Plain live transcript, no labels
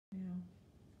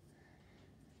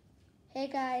Hey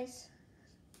guys,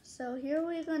 so here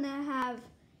we're gonna have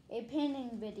a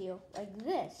painting video like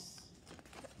this.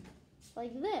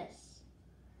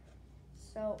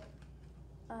 So,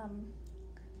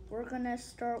 we're gonna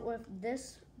start with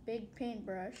this big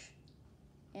paintbrush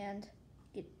and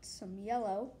get some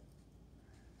yellow,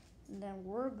 and then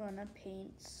we're gonna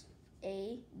paint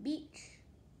a beach.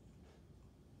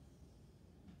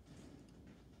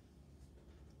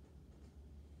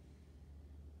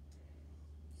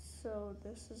 So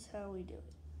this is how we do it.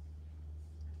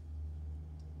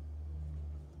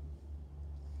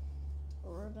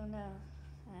 We're gonna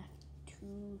have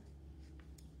to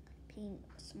paint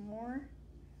some more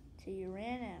till you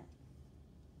ran out.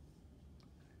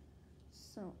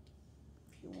 So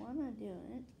if you wanna do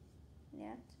it, you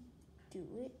have to do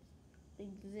it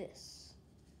like this.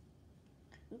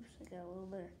 Oops, I got a little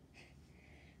there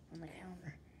on the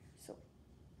counter. So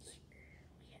here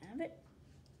we have it.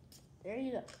 There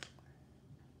you go.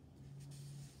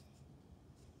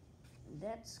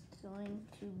 That's going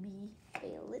to be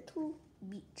a little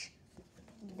beach.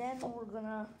 Then we're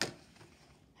gonna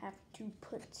have to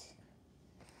put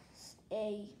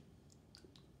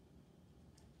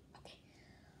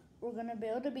we're gonna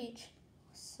build a beach.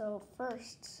 So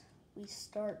first we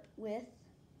start with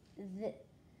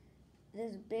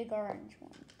this big orange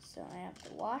one. So I have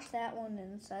to wash that one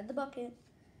inside the bucket,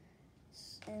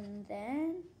 and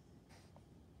then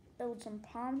build some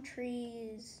palm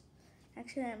trees.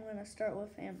 Actually, I'm gonna start with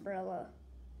umbrella.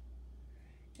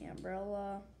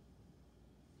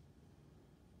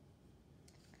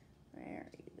 There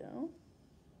you go.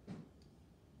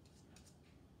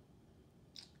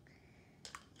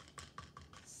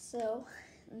 So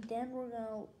then we're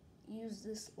gonna use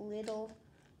this little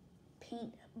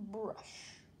paint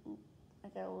brush. Ooh, I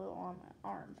got a little on my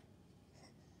arm.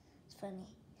 It's funny.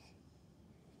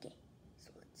 Okay,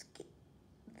 so let's get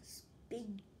this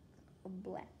big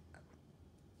black.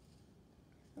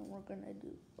 And we're gonna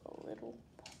do a little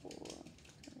pull.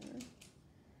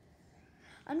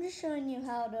 I'm just showing you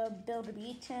how to build a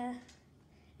beach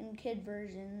in kid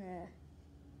version.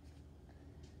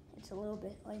 It's a little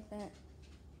bit like that.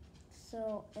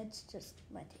 So it's just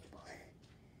my table.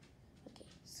 Okay,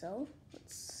 so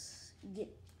let's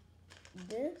get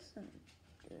this and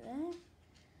do that.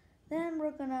 Then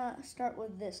we're gonna start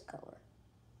with this color.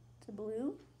 It's a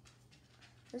blue.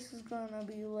 This is gonna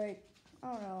be like, I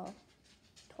don't know,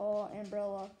 tall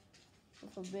umbrella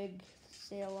with a big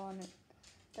sail on it.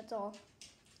 That's all.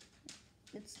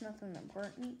 It's nothing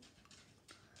important.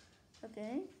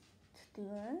 Okay, let's do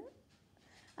that.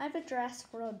 I have a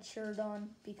Jurassic World shirt on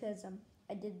because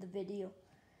I did the video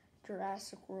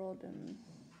Jurassic World in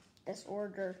this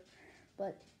order,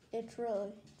 but it's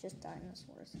really just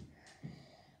dinosaurs.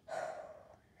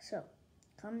 So,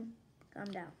 come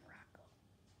down, Rocco,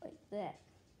 like that.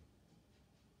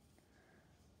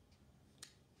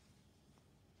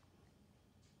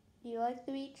 Do you like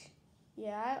the beach?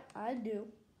 Yeah, I do.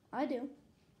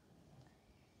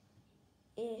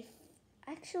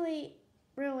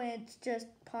 Really, it's just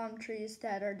palm trees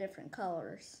that are different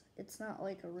colors. It's not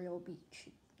like a real beach.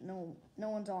 No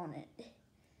one's on it.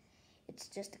 It's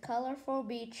just a colorful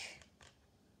beach.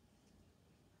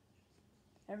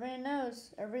 Everyone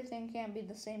knows everything can't be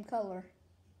the same color.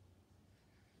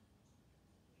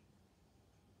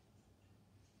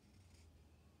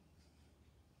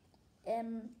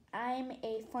 I'm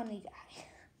a funny guy.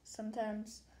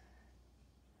 Sometimes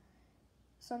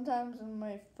in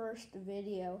my first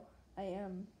video, I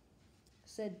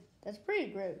said that's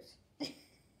pretty gross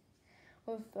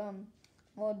with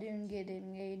Muldoon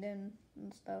getting Aiden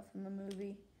and stuff in the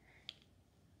movie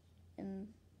in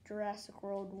Jurassic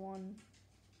World 1.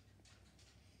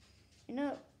 You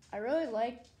know,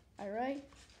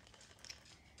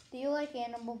 do you like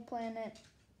Animal Planet?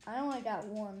 I only got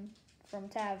one from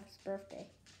Tav's birthday.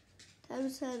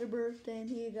 Tav's had a birthday and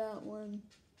he got one.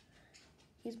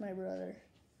 He's my brother.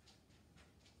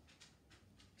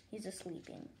 He's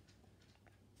sleeping.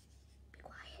 Be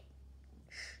quiet.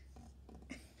 Shh.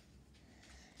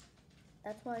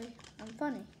 That's why I'm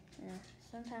funny. Yeah,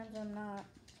 sometimes I'm not.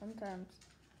 Sometimes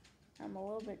I'm a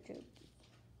little bit jokey.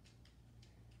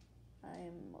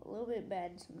 I'm a little bit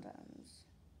bad sometimes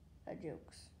at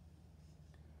jokes.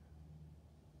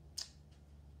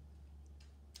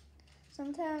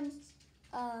 Sometimes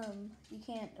you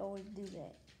can't always do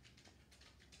that.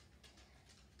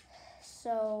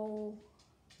 So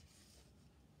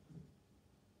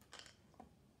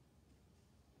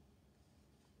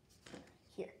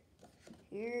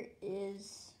here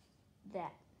is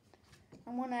that.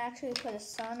 I'm gonna actually put a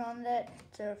sun on that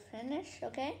to finish,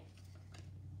 okay?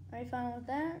 Are you fine with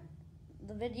that?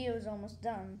 The video is almost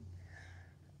done.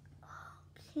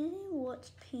 Okay,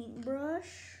 what's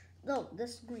paintbrush? Oh,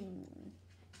 this green one.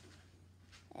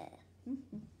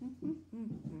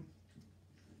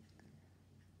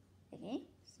 Okay,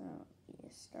 so you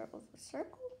start with a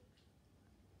circle.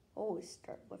 Always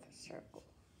start with a circle.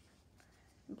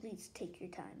 And please take your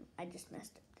time. I just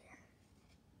messed up there.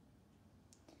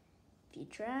 If you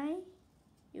try,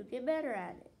 you'll get better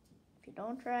at it. If you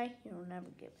don't try, you'll never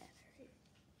get better at it.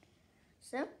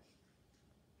 So,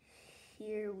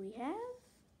 here we have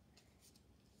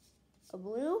a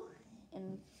blue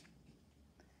in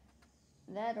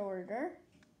that order.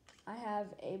 I have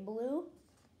a blue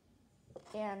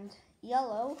and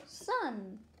yellow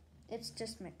sun. It's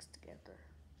just mixed together.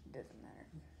 It doesn't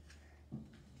matter.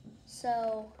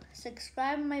 So,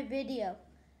 subscribe to my video.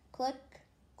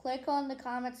 Click on the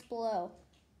comments below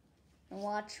and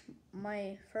watch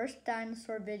my first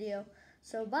dinosaur video.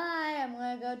 So bye, I'm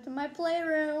gonna go to my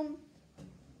playroom.